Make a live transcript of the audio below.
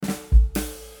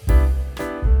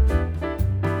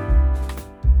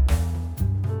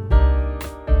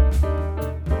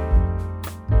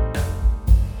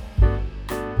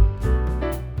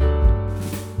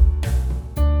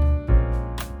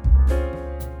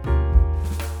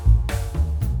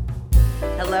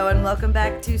and welcome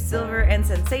back to Silver and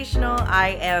Sensational.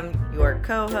 I am your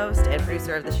co-host and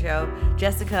producer of the show,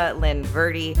 Jessica Lynn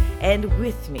Verdi, and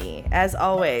with me, as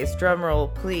always,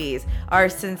 drumroll please, our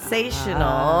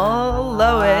sensational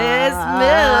Lois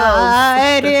Mills.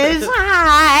 It is.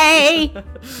 Hi.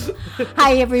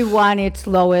 Hi, everyone. It's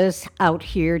Lois out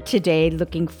here today,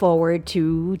 looking forward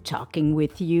to talking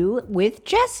with you with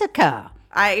Jessica.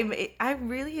 I'm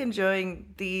really enjoying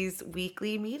these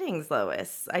weekly meetings,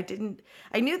 Lois. I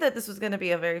knew that this was going to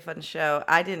be a very fun show.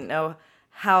 I didn't know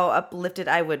how uplifted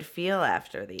I would feel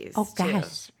after these. Oh,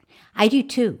 gosh. I do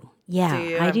too. Yeah, Do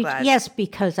you? I I'm do. glad. Yes,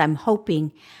 because I'm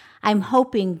hoping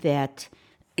that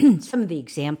some of the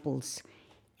examples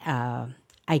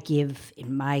I give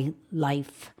in my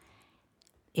life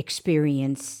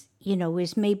experience,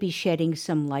 is maybe shedding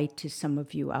some light to some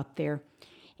of you out there.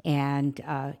 And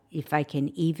if I can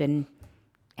even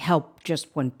help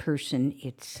just one person,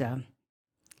 it's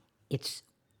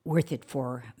worth it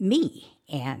for me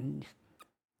and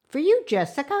for you,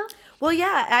 Jessica. Well,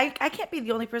 yeah, I can't be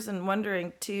the only person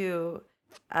wondering too.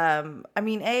 I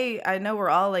know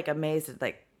we're all like amazed at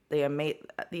like the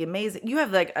amazing. You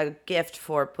have like a gift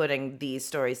for putting these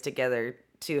stories together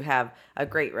to have a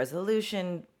great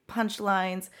resolution,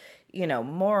 punchlines,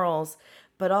 morals,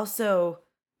 but also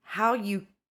how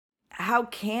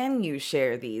can you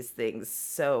share these things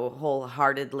so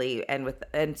wholeheartedly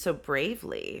and so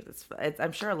bravely?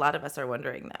 I'm sure a lot of us are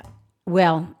wondering that.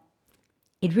 Well,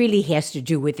 it really has to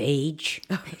do with age.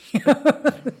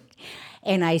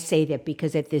 And I say that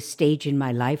because at this stage in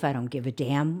my life, I don't give a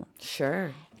damn.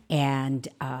 Sure. And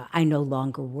I no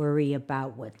longer worry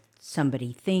about what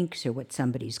somebody thinks or what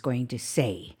somebody's going to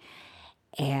say.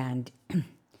 And,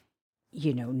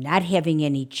 not having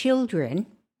any children,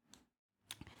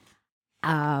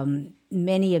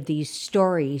 many of these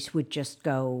stories would just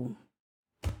go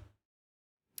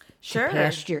Sure.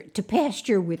 to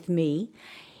pasture with me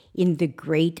in the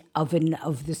great oven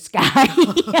of the sky.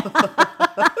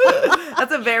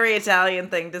 That's a very Italian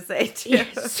thing to say too.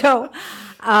 So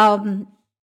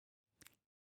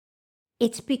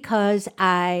it's because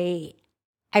I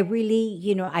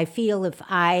really, I feel if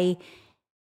I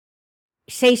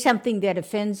say something that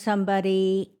offends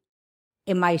somebody,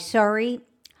 am I sorry?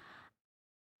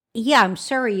 Yeah, I'm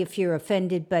sorry if you're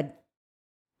offended, but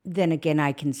then again,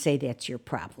 I can say that's your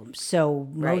problem. So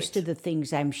most Right. of the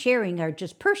things I'm sharing are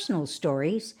just personal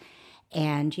stories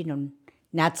and,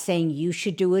 not saying you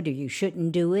should do it or you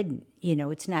shouldn't do it.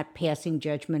 It's not passing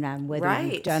judgment on whether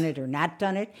Right. you've done it or not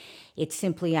done it. It's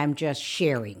simply I'm just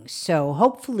sharing. So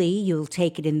hopefully you'll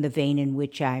take it in the vein in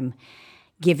which I'm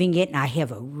giving it. And I have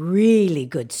a really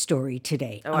good story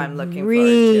today. Oh, I'm looking forward to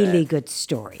really it. good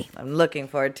story. I'm looking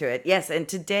forward to it. Yes, and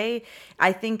today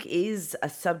I think is a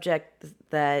subject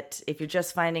that if you're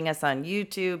just finding us on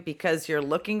YouTube because you're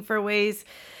looking for ways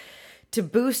to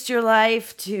boost your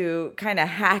life, to kind of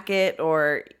hack it,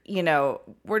 or,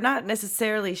 we're not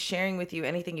necessarily sharing with you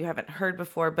anything you haven't heard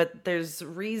before, but there's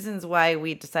reasons why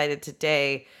we decided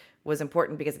today was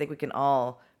important because I think we can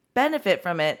all benefit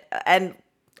from it. And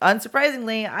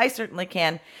unsurprisingly, I certainly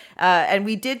can. And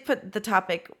we did put the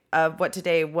topic of what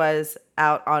today was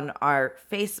out on our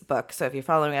Facebook. So if you're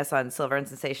following us on Silver and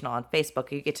Sensational on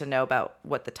Facebook, you get to know about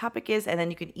what the topic is. And then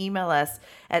you can email us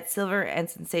at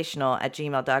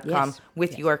silverandsensational@gmail.com Yes.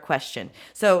 with your question.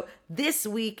 So this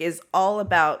week is all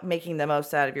about making the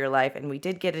most out of your life. And we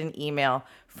did get an email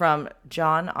from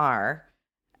John R.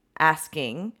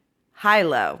 asking, "Hi,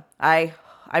 Lo.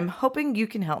 I'm hoping you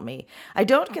can help me. I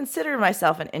don't consider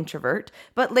myself an introvert,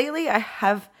 but lately I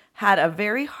have had a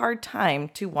very hard time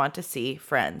to want to see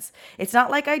friends. It's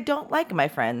not like I don't like my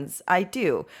friends. I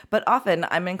do, but often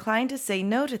I'm inclined to say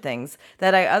no to things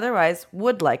that I otherwise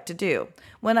would like to do.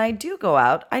 When I do go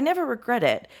out, I never regret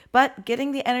it, but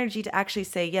getting the energy to actually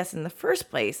say yes in the first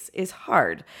place is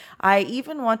hard. I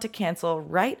even want to cancel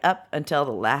right up until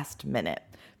the last minute.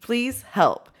 Please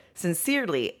help.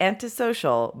 Sincerely,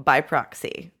 antisocial by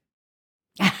proxy."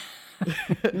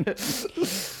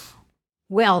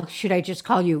 Well, should I just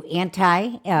call you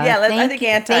anti? I think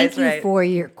anti Thank is you right. for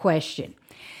your question.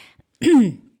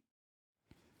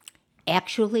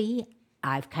 Actually,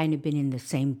 I've kind of been in the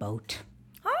same boat.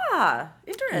 Ah,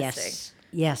 interesting.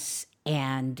 Yes.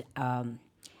 And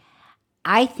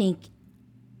I think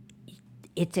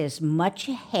it's as much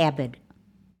a habit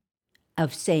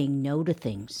of saying no to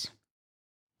things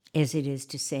as it is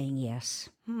to saying yes.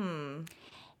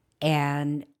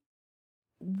 And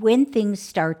when things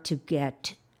start to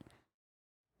get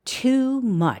too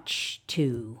much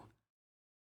to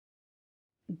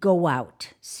go out,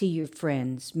 see your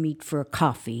friends, meet for a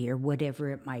coffee or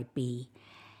whatever it might be,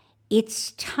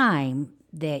 it's time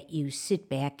that you sit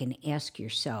back and ask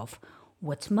yourself,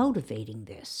 what's motivating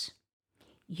this?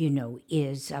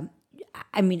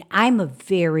 I'm a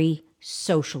very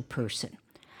social person,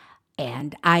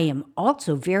 and I am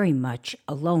also very much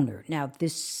a loner. Now,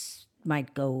 this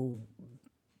might go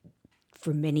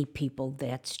for many people,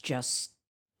 that's just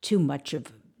too much of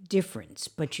a difference.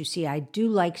 But you see, I do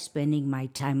like spending my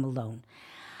time alone,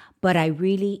 but I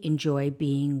really enjoy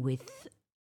being with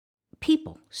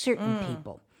people, certain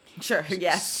people. Sure,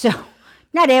 yes. So,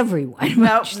 not everyone, Nope,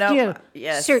 but still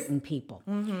yes. certain people.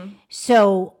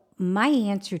 So, my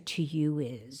answer to you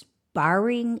is,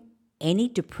 barring any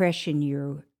depression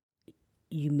you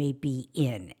may be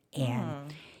in,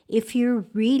 and if you're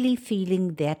really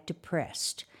feeling that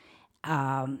depressed,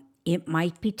 it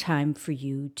might be time for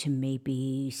you to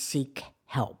maybe seek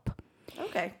help.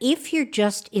 Okay. If you're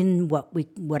just in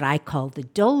what I call the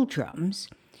doldrums,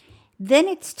 then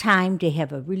it's time to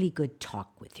have a really good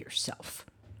talk with yourself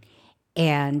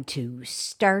and to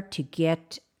start to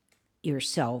get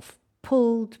yourself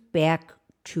pulled back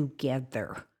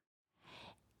together.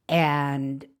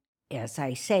 And as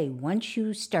I say, once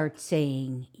you start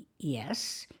saying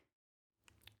yes,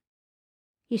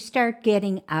 you start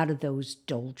getting out of those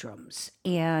doldrums.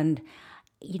 And,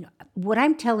 what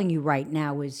I'm telling you right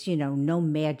now is, no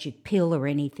magic pill or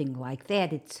anything like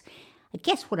that. I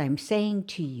guess what I'm saying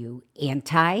to you,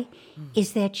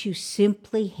 is that you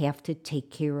simply have to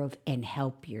take care of and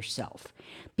help yourself.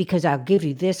 Because I'll give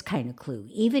you this kind of clue.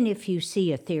 Even if you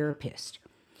see a therapist,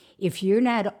 if you're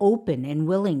not open and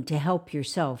willing to help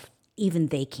yourself, even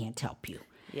they can't help you.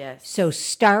 Yes. So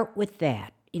start with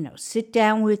that. Sit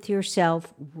down with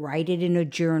yourself, write it in a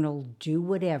journal, do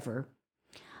whatever.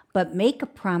 But make a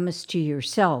promise to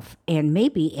yourself and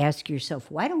maybe ask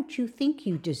yourself, why don't you think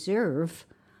you deserve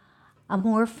a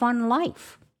more fun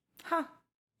life? Huh.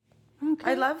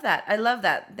 Okay. I love that. I love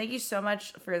that. Thank you so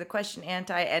much for the question, and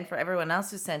for everyone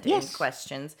else who sent in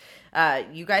questions.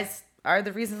 You guys are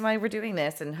the reason why we're doing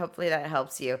this, and hopefully that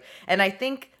helps you. And I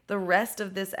think the rest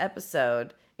of this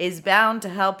episode is bound to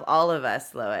help all of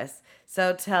us, Lois.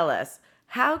 So tell us,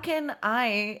 how can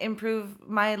I improve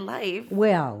my life?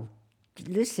 Well,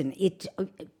 listen,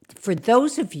 for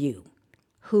those of you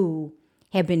who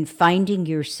have been finding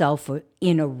yourself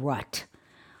in a rut,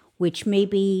 which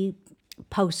maybe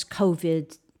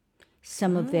post-COVID,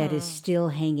 some of that is still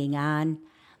hanging on,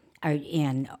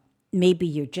 and maybe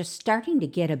you're just starting to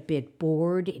get a bit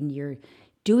bored and you're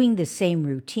doing the same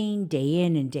routine day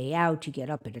in and day out. You get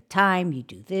up at a time, you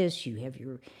do this, you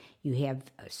have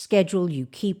a schedule you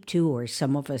keep to, or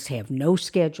some of us have no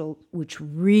schedule, which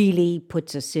really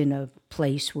puts us in a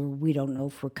place where we don't know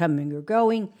if we're coming or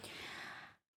going.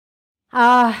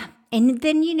 And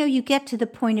then, you get to the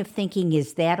point of thinking,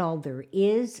 is that all there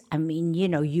is? I mean,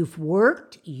 you've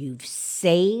worked, you've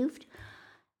saved,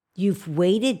 you've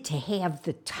waited to have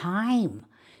the time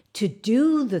to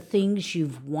do the things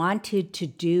you've wanted to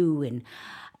do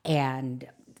and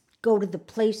go to the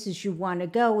places you want to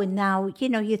go. And now,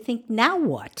 you think, now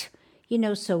what?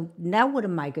 So now what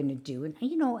am I going to do? And,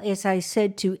 as I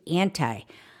said to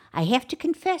I have to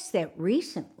confess that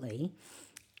recently,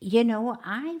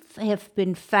 I have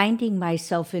been finding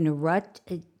myself in a rut,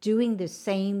 doing the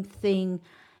same thing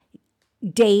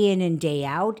day in and day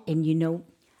out. And,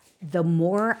 the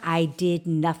more I did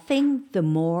nothing, the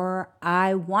more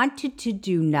I wanted to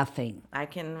do nothing. I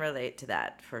can relate to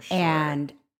that for sure.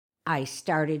 And I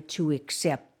started to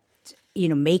accept,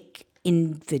 make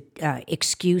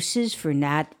excuses for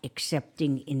not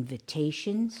accepting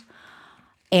invitations.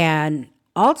 And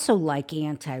also, like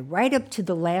right up to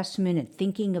the last minute,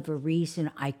 thinking of a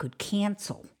reason I could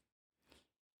cancel.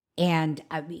 And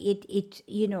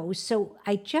so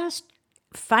I just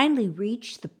finally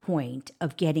reached the point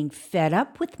of getting fed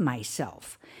up with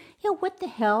myself. What the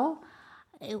hell?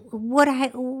 What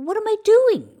am I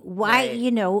doing? Why,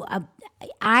 Right.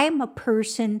 I'm a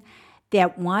person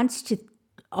that wants to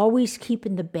always keep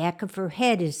in the back of her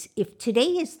head is, if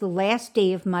today is the last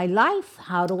day of my life,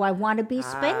 how do I want to be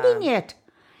spending it?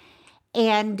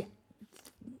 And,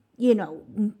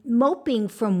 moping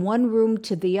from one room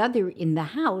to the other in the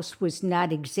house was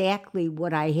not exactly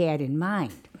what I had in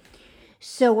mind.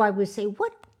 So I would say,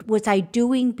 what was I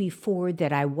doing before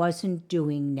that I wasn't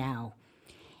doing now?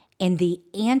 And the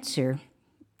answer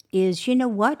is, you know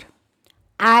what?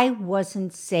 I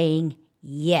wasn't saying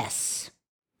yes.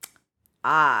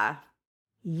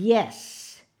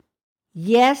 Yes.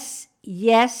 Yes,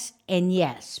 yes, and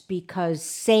yes. Because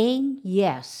saying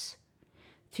yes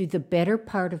through the better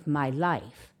part of my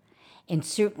life, and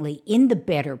certainly in the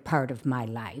better part of my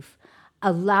life,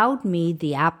 allowed me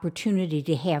the opportunity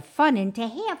to have fun and to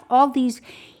have all these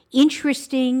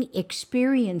interesting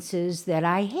experiences that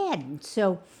I had.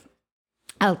 So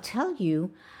I'll tell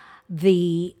you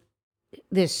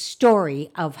this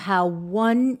story of how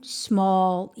one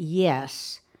small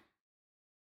yes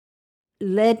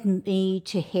led me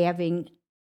to having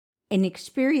an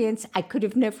experience I could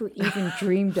have never even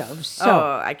dreamed of.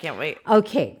 So, I can't wait.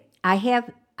 okay, I have,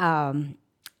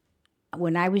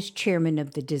 when I was chairman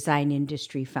of the Design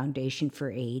Industry Foundation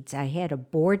for AIDS, I had a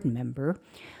board member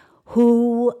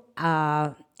who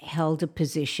held a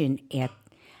position at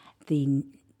the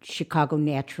Chicago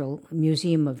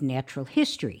Museum of Natural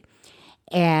History.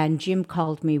 And Jim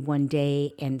called me one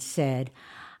day and said,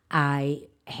 I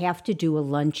have to do a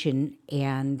luncheon,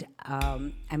 and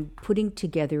I'm putting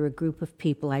together a group of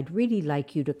people. I'd really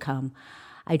like you to come.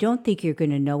 I don't think you're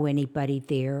going to know anybody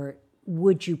there.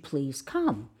 Would you please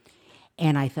come?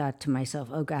 And I thought to myself,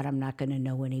 oh God, I'm not going to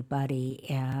know anybody.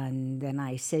 And then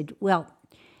I said, well,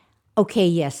 okay,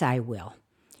 yes, I will.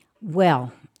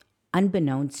 Well,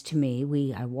 unbeknownst to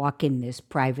me, I walk in this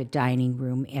private dining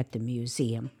room at the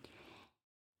museum,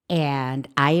 and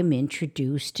I am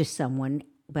introduced to someone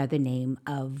by the name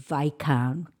of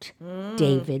Viscount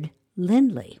David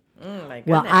Lindley. My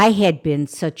Well, goodness. I had been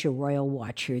such a royal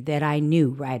watcher that I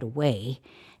knew right away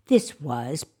this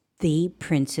was the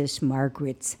Princess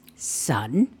Margaret's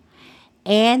son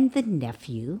and the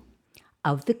nephew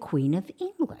of the Queen of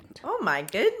England. Oh my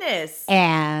goodness.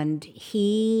 And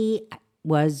he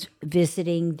was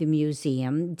visiting the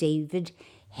museum. David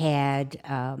had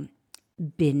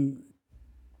been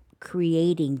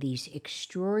creating these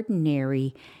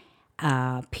extraordinary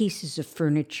pieces of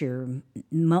furniture,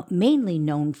 mainly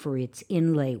known for its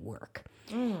inlay work.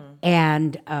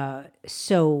 And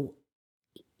so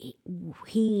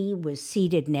he was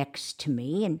seated next to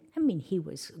me, and I mean, he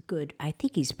was good. I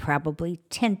think he's probably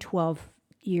 10, 12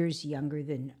 years younger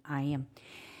than I am.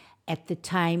 At the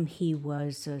time, he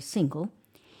was single,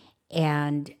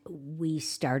 and we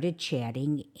started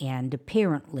chatting, and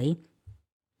apparently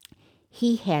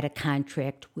he had a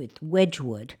contract with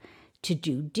Wedgwood to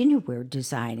do dinnerware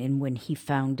design. And when he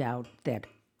found out that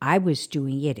I was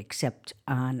doing it, except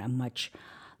on a much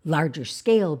larger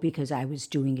scale because I was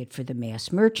doing it for the mass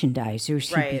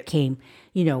merchandisers, Right. he became,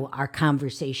 our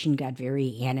conversation got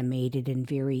very animated and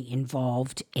very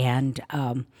involved. And,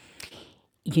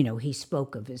 he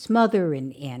spoke of his mother,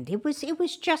 and it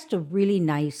was just a really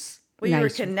nice. We were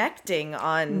nice connecting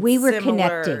on we were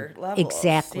similar connecting levels.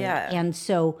 exactly. Yeah. And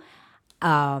so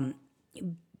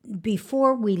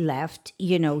before we left,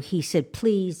 he said,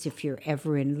 please, if you're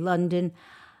ever in London,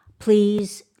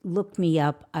 please look me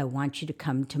up. I want you to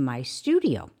come to my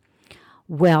studio.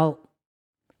 Well,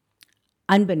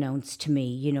 unbeknownst to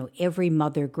me, every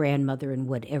mother, grandmother, and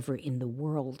whatever in the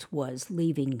world was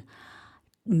leaving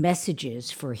messages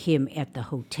for him at the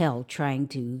hotel, trying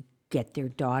to get their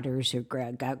daughters or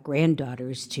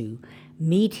granddaughters to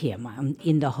meet him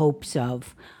in the hopes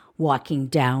of walking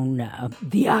down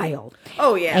the aisle.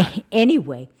 Oh, yeah.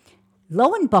 Anyway,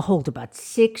 lo and behold, about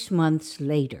 6 months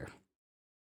later,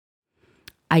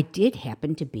 I did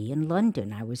happen to be in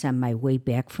London. I was on my way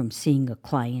back from seeing a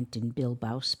client in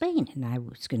Bilbao, Spain, and I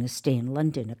was going to stay in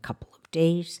London a couple of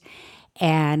days.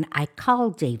 And I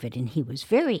called David, and he was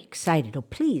very excited. Oh,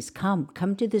 please come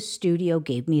to the studio.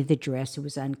 Gave me the address. It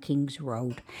was on King's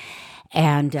Road.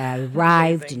 And I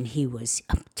arrived, and he was,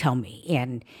 tell me,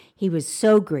 and he was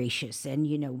so gracious.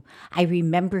 And, I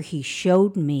remember he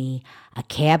showed me a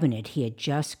cabinet he had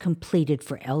just completed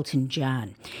for Elton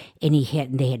John. And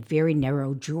they had very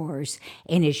narrow drawers.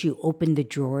 And as you opened the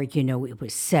drawer, it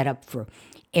was set up for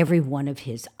every one of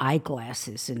his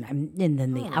eyeglasses. And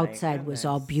then the outside was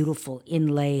all beautiful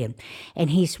inlay. And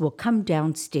he said, well, come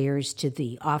downstairs to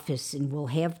the office and we'll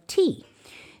have tea.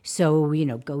 So,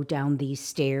 go down these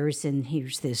stairs, and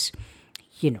here's this,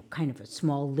 kind of a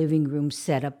small living room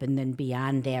setup. And then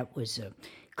beyond that was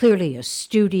clearly a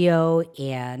studio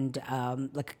and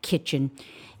like a kitchen.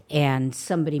 And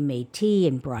somebody made tea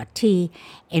and brought tea,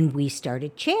 and we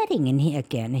started chatting. And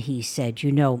he said,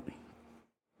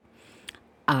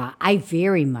 I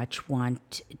very much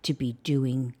want to be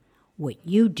doing what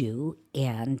you do.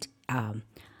 And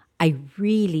I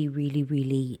really, really,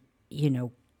 really,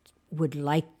 would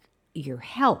like your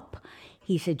help.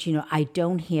 He said, I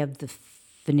don't have the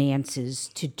finances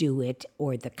to do it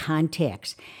or the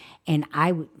contacts. And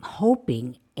I'm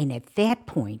hoping, and at that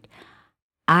point,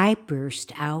 I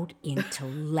burst out into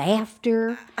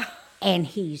laughter. And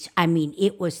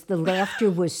the laughter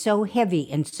was so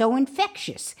heavy and so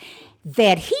infectious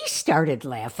that he started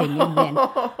laughing. And then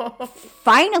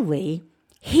finally,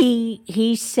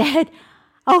 he said,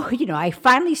 I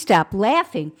finally stopped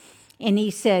laughing. And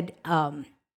he said,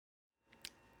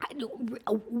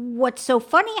 What's so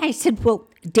funny? I said, well,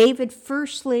 David,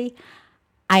 firstly,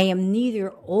 I am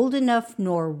neither old enough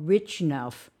nor rich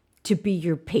enough to be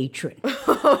your patron.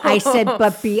 I said,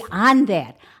 but beyond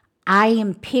that, I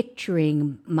am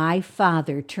picturing my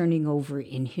father turning over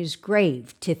in his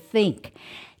grave to think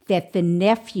that the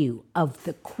nephew of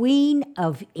the Queen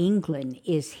of England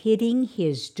is hitting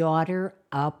his daughter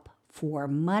up for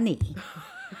money.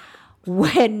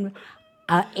 When,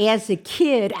 as a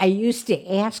kid, I used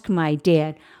to ask my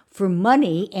dad for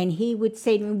money, and he would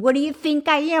say to me, "What do you think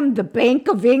I am, the Bank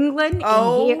of England?"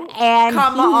 Oh, and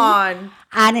come on.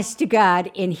 Honest to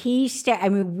God, and I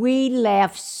mean, we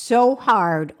laugh so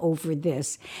hard over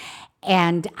this.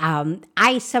 And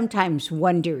I sometimes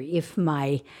wonder if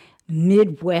my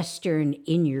Midwestern,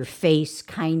 in your face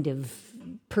kind of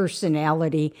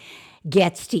personality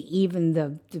gets to even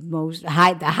the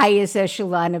highest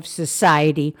echelon of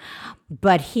society.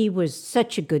 But he was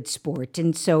such a good sport.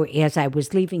 And so as I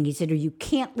was leaving, he said, "Oh, you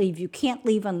can't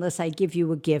leave unless I give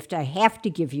you a gift. I have to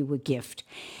give you a gift."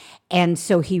 And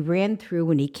so he ran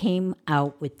through and he came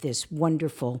out with this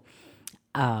wonderful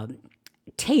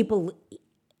table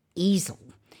easel,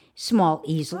 small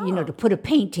easel, to put a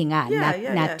painting on,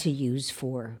 not to use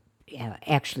for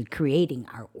actually creating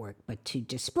artwork, but to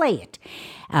display it,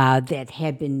 that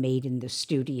had been made in the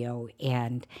studio.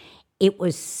 And it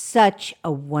was such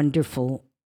a wonderful,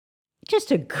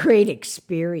 just a great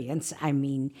experience. I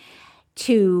mean,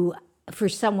 for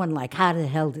someone like, how the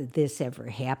hell did this ever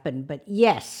happen? But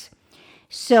yes.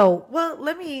 So, well,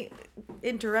 let me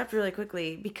interrupt really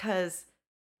quickly, because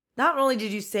not only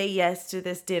did you say yes to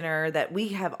this dinner that we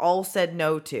have all said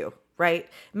no to, right?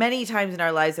 Many times in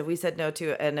our lives have we said no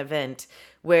to an event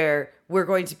where we're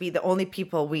going to be the only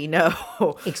people we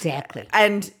know. Exactly.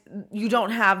 And you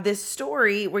don't have this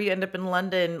story where you end up in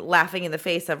London laughing in the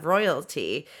face of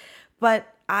royalty. But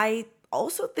I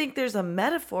also think there's a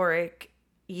metaphoric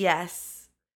yes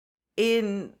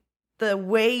in the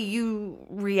way you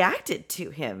reacted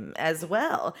to him as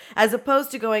well, as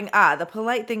opposed to going, the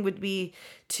polite thing would be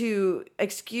to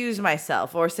excuse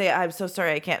myself or say, "I'm so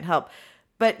sorry, I can't help."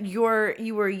 But you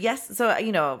were yes.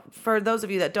 So, for those of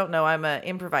you that don't know, I'm an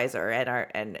improviser,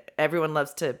 and everyone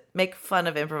loves to make fun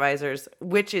of improvisers,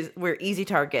 we're easy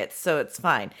targets, so it's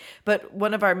fine. But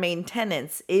one of our main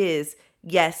tenets is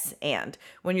yes, and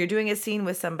when you're doing a scene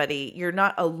with somebody, you're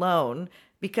not alone.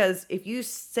 Because if you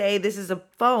say this is a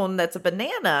phone that's a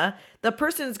banana, the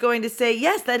person's going to say,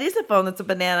 "Yes, that is a phone that's a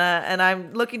banana, and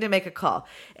I'm looking to make a call."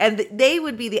 And they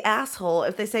would be the asshole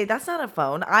if they say, "That's not a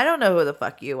phone. I don't know who the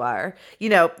fuck you are."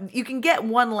 You can get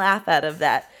one laugh out of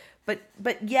that. But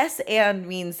yes, and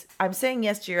means I'm saying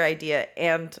yes to your idea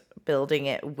and building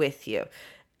it with you.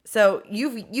 So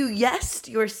you yesed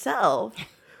yourself,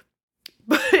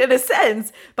 but in a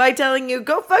sense, by telling you,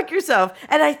 "Go fuck yourself."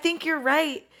 And I think you're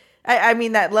right. I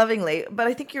mean that lovingly, but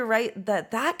I think you're right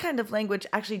that kind of language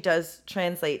actually does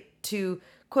translate to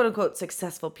quote unquote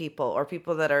successful people, or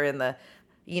people that are in the,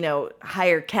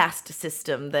 higher caste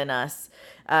system than us,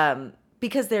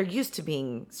 because they're used to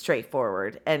being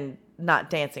straightforward and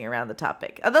not dancing around the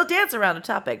topic. They'll dance around a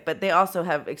topic, but they also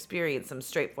have experienced some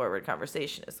straightforward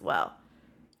conversation as well.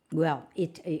 Well,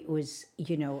 it was,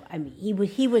 I mean,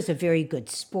 he was a very good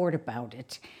sport about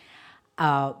it.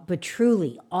 But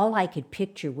truly, all I could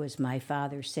picture was my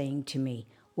father saying to me,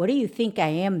 "What do you think I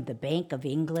am, the Bank of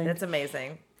England?" That's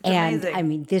amazing. Amazing. I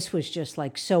mean, this was just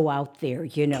like so out there,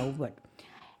 but,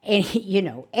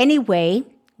 and, anyway,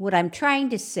 what I'm trying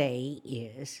to say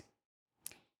is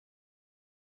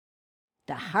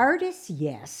the hardest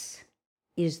yes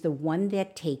is the one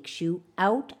that takes you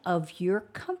out of your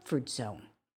comfort zone.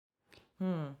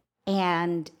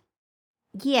 And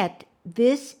yet,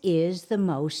 this is the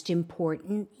most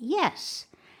important yes.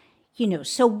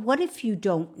 So what if you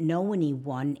don't know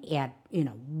anyone at,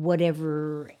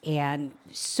 whatever, and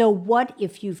so what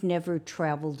if you've never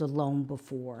traveled alone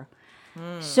before?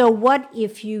 So what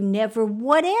if you never,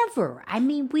 whatever? I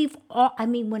mean,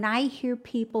 when I hear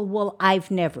people, "Well, I've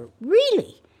never,"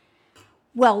 really?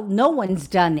 Well, no one's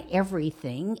done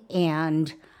everything,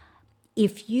 and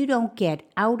if you don't get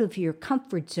out of your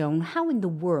comfort zone, how in the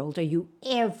world are you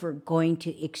ever going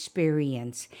to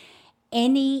experience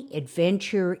any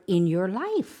adventure in your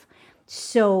life?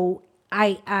 So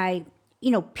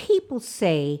people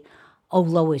say, "Oh,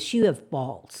 Lois, you have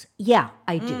balls." Yeah,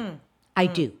 I do. I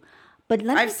do. But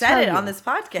I've said it on this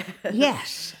podcast.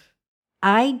 Yes.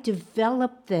 I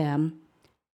developed them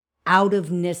out of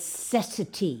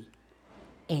necessity,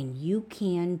 and you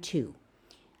can too.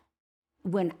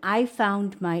 When I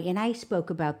found and I spoke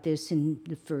about this in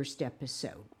the first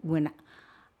episode, when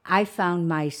I found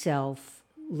myself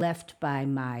left by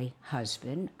my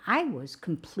husband, I was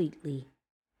completely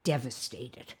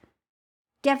devastated.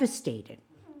 Devastated.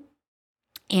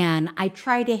 And I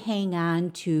try to hang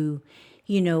on to,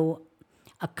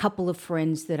 a couple of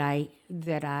friends that I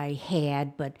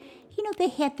had, but they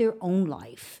had their own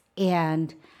life.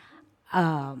 And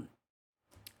I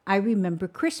remember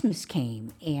Christmas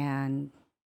came and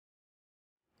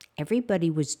everybody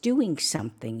was doing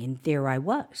something, and there I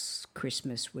was.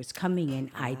 Christmas was coming and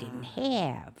I didn't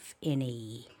have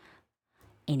any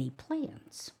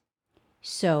plans.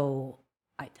 So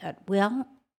I thought, well,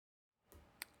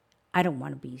 I don't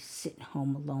want to be sitting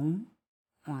home alone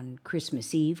on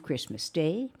Christmas Eve, Christmas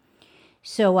Day.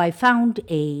 So I found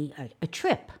a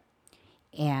trip,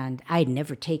 and I had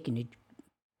never taken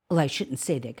well, I shouldn't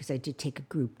say that because I did take a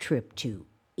group trip to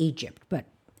Egypt, but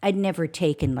I'd never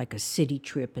taken like a city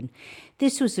trip. And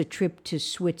this was a trip to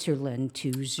Switzerland,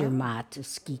 to Zermatt, a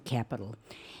ski capital.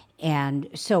 And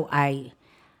so I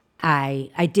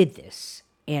did this,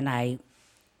 and I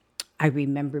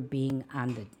remember being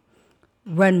on the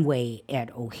runway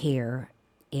at O'Hare,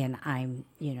 and I'm,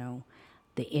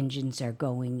 the engines are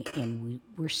going, and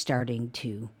we're starting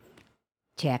to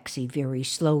taxi very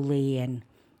slowly, and,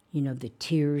 the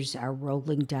tears are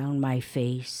rolling down my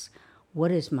face.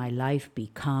 What has my life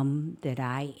become that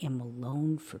I am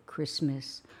alone for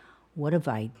Christmas? What have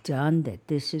I done that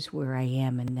this is where I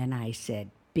am? And then I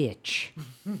said, bitch.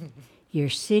 You're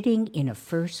sitting in a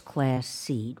first-class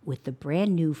seat with a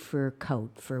brand new fur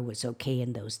coat. Fur was okay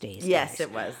in those days. Yes, guys.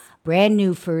 it was. Brand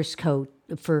new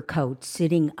fur coat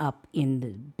sitting up in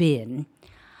the bin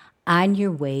on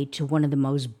your way to one of the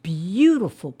most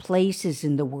beautiful places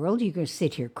in the world. You're going to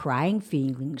sit here crying,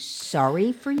 feeling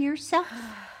sorry for yourself?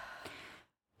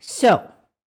 So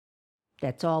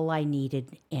that's all I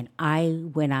needed. And I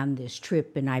went on this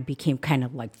trip, and I became kind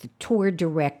of like the tour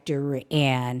director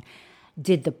and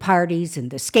did the parties and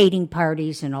the skating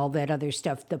parties and all that other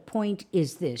stuff. The point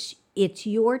is this: it's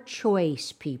your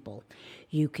choice, people.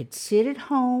 You could sit at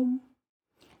home,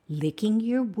 licking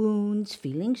your wounds,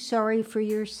 feeling sorry for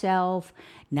yourself,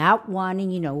 not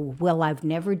wanting, well, I've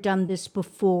never done this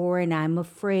before and I'm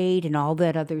afraid and all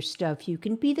that other stuff. You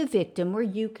can be the victim, or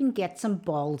you can get some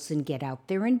balls and get out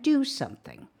there and do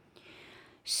something.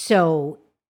 So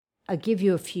I'll give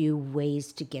you a few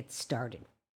ways to get started.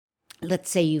 Let's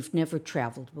say you've never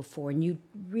traveled before and you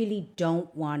really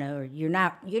don't want to, or you're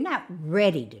not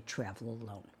ready to travel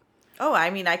alone. Oh, I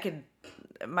mean,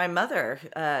 my mother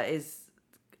is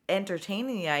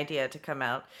entertaining the idea to come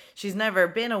out. She's never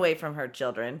been away from her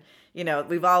children.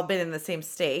 We've all been in the same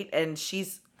state, and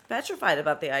she's petrified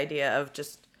about the idea of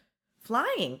just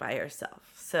flying by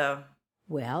herself. So,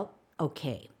 well,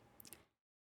 okay.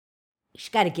 She's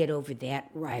got to get over that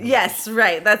right away. Yes,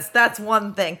 right. That's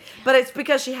one thing. But it's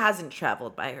because she hasn't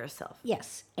traveled by herself.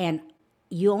 Yes, and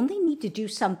you only need to do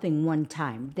something one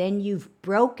time. Then you've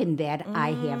broken that I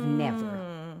have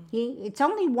never. It's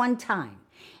only one time.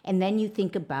 And then you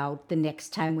think about the next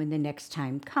time when the next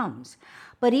time comes.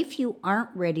 But if you aren't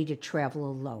ready to travel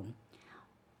alone,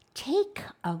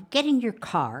 get in your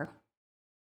car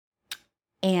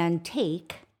and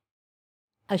take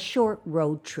a short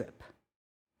road trip,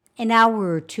 an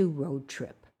hour or two road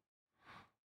trip.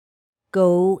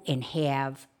 Go and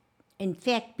in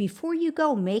fact, before you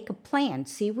go, make a plan.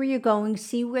 See where you're going.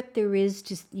 See what there is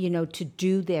to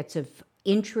do that's of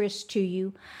interest to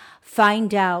you.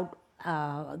 Find out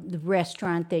the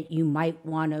restaurant that you might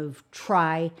want to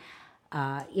try.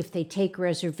 If they take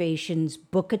reservations,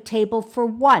 book a table for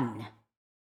one.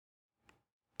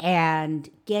 And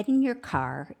get in your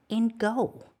car and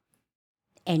go.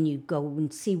 And you go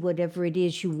and see whatever it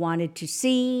is you wanted to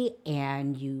see,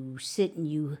 and you sit and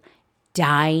you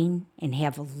dine and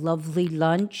have a lovely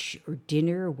lunch or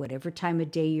dinner or whatever time of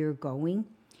day you're going.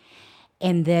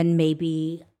 And then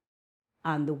maybe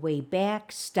on the way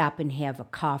back, stop and have a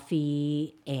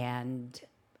coffee and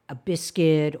a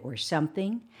biscuit or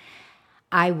something.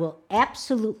 I will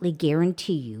absolutely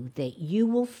guarantee you that you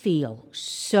will feel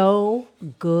so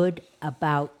good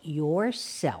about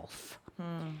yourself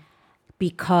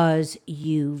because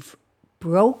you've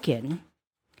broken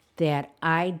that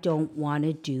I don't want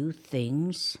to do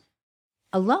things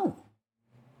alone.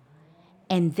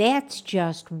 And that's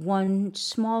just one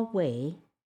small way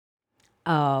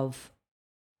of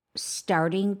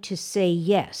starting to say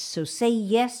yes. So say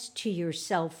yes to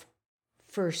yourself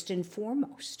first and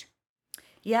foremost.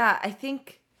 Yeah, I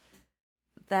think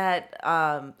that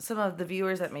some of the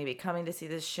viewers that may be coming to see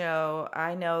this show,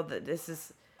 I know that this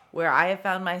is where I have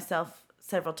found myself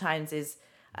several times is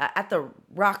at the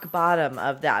rock bottom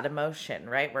of that emotion,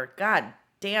 right? Where, God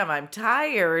damn, I'm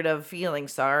tired of feeling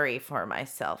sorry for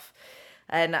myself.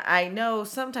 And I know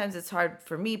sometimes it's hard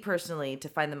for me personally to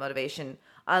find the motivation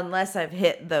unless I've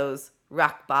hit those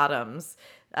rock bottoms.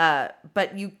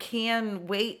 But you can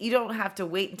wait. You don't have to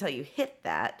wait until you hit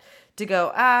that to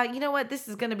go, you know what? This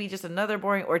is going to be just another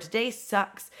boring, or today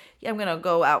sucks. Yeah, I'm going to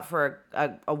go out for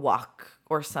a walk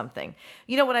or something.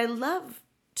 You know what I love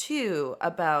too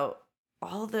about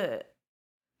all the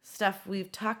stuff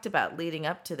we've talked about leading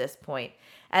up to this point.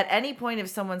 At any point, if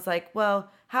someone's like,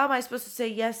 well, how am I supposed to say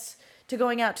yes to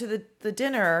going out to the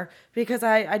dinner because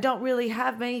I don't really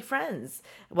have many friends?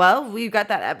 Well, we've got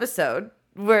that episode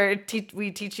where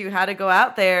we teach you how to go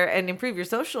out there and improve your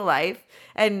social life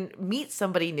and meet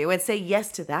somebody new and say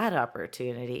yes to that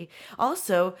opportunity.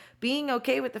 Also, being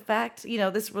okay with the fact,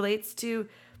 this relates to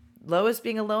Lois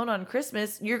being alone on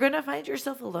Christmas. You're going to find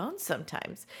yourself alone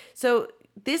sometimes. So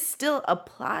this still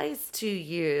applies to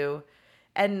you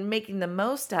and making the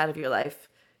most out of your life.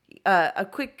 A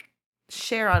quick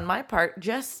share on my part.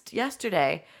 Just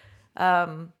yesterday,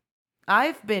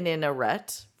 I've been in a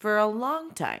rut for a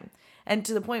long time. And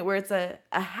to the point where it's a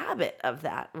habit of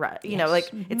that rut,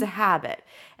 it's a habit.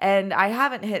 And I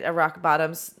haven't hit a rock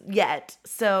bottoms yet.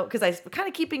 So, because I'm kind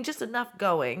of keeping just enough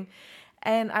going.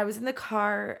 And I was in the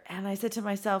car and I said to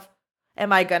myself,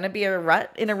 am I going to be in a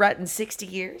rut in 60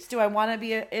 years? Do I want to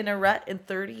be in a rut in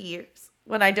 30 years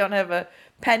when I don't have a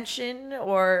pension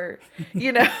or,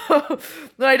 when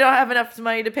I don't have enough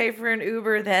money to pay for an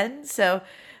Uber then? So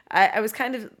I was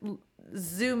kind of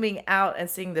zooming out and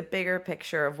seeing the bigger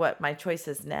picture of what my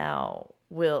choices now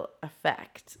will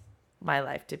affect my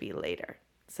life to be later.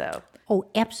 So. Oh,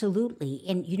 absolutely.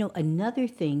 And, another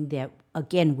thing that,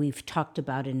 again, we've talked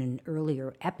about in an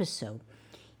earlier episode,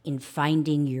 in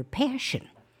finding your passion.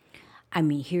 I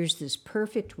mean, here's this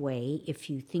perfect way, if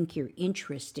you think you're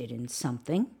interested in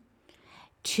something,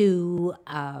 to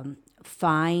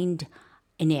find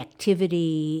an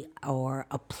activity or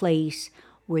a place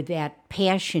where that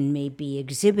passion may be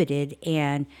exhibited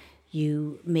and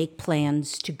you make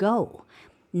plans to go.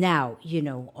 Now,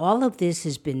 all of this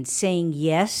has been saying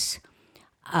yes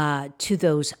to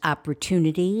those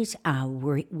opportunities.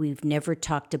 We've never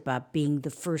talked about being the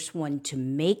first one to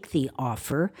make the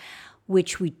offer,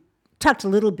 which we talked a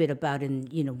little bit about in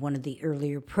one of the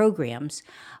earlier programs.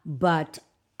 But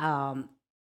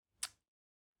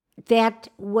that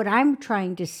what I'm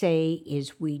trying to say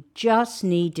is we just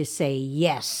need to say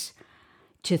yes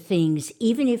to things,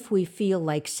 even if we feel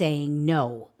like saying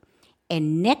no.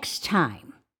 And next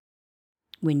time,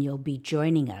 when you'll be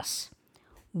joining us,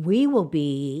 we will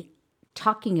be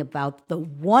talking about the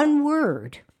one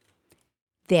word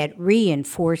that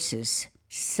reinforces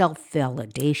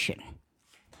self-validation.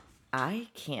 I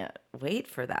can't wait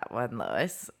for that one,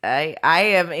 Lois. I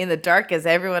am in the dark as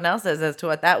everyone else is as to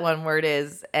what that one word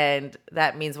is. And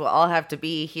that means we'll all have to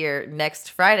be here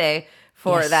next Friday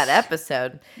for that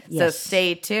episode. Yes. So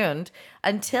stay tuned.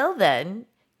 Until then,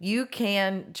 you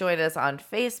can join us on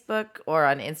Facebook or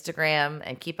on Instagram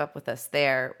and keep up with us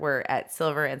there. We're at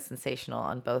Silver and Sensational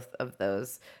on both of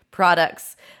those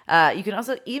products. You can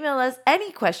also email us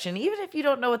any question, even if you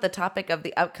don't know what the topic of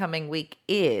the upcoming week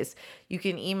is. You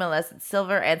can email us at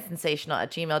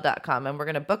silverandsensational@gmail.com, and we're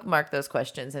going to bookmark those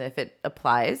questions. And if it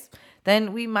applies,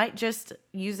 then we might just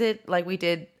use it like we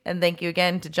did. And thank you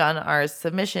again to John R's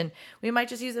submission. We might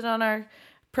just use it on our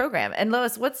program. And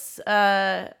Lois, what's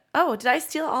did I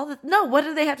steal all the? No, what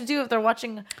do they have to do if they're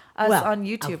watching us on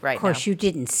YouTube right now? Of course, you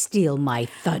didn't steal my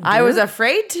thunder. I was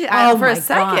afraid to. For a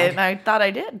second, I thought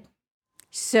I did.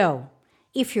 So,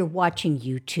 if you're watching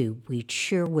YouTube, we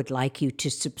sure would like you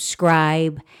to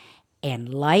subscribe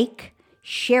and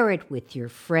share it with your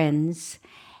friends,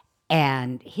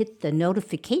 and hit the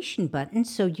notification button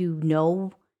so you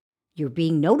know you're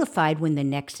being notified when the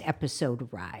next episode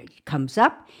comes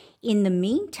up. In the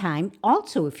meantime,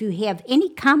 also, if you have any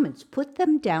comments, put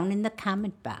them down in the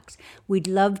comment box. We'd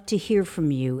love to hear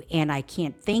from you, and I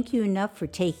can't thank you enough for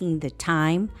taking the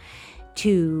time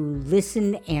to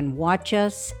listen and watch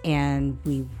us, and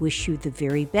we wish you the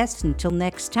very best until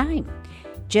next time.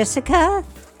 Jessica,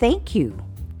 thank you.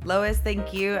 Lois,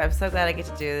 thank you. I'm so glad I get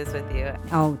to do this with you.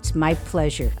 Oh, it's my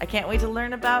pleasure. I can't wait to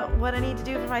learn about what I need to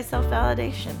do for my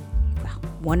self-validation. Well,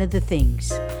 one of the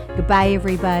things. Goodbye,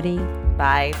 everybody.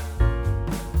 Bye.